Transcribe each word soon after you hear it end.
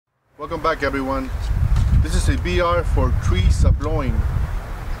Welcome back, everyone. This is a BR for Treesablowin.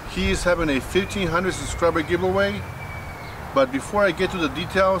 He is having a 1,500 subscriber giveaway, but before I get to the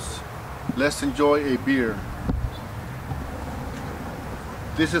details, let's enjoy a beer.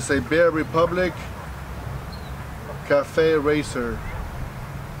 This is a Bear Republic Cafe Racer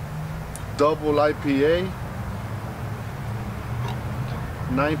double IPA,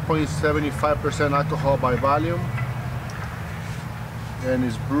 9.75% alcohol by volume, and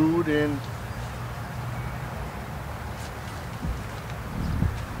is brewed in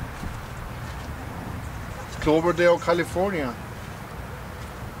Cloverdale, California.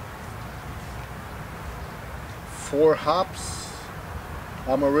 4 hops: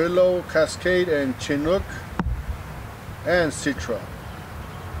 Amarillo, Cascade, and Chinook, and Citra.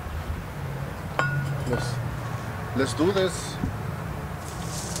 Let's do this.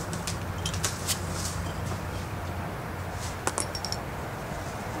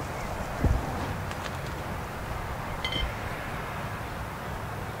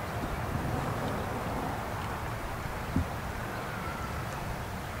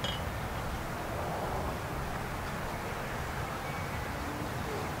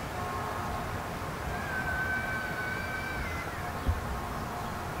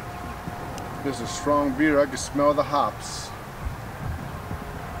 This is a strong beer. I can smell the hops.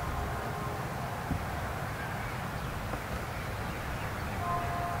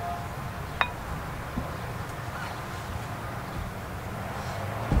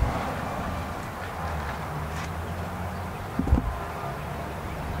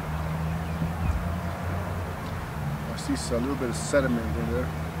 I see a little bit of sediment in there.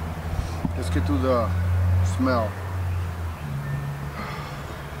 Let's get to the smell.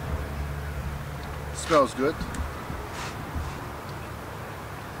 Smells good.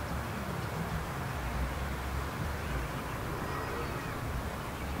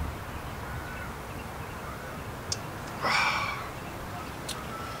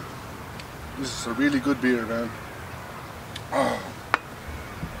 This is a really good beer, man.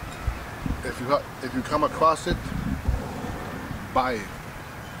 If you come across it, buy it.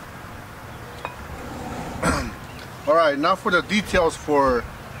 All right, now for the details for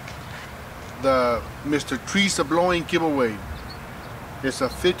the Mr. Treesablowin giveaway. It's a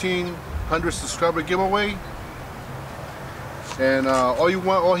 1,500 subscriber giveaway, and all he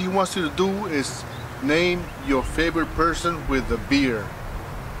wants you to do is name your favorite person with the beer.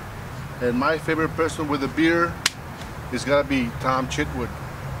 And my favorite person with the beer is gotta be Tom Chitwood.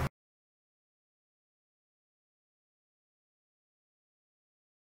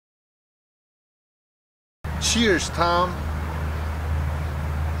 Cheers, Tom.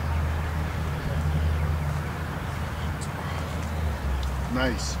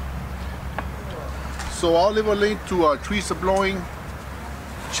 Nice. So I'll leave a link to our Treesablowin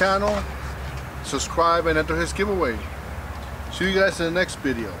channel. Subscribe and enter his giveaway. See you guys in the next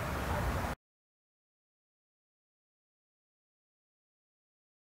video.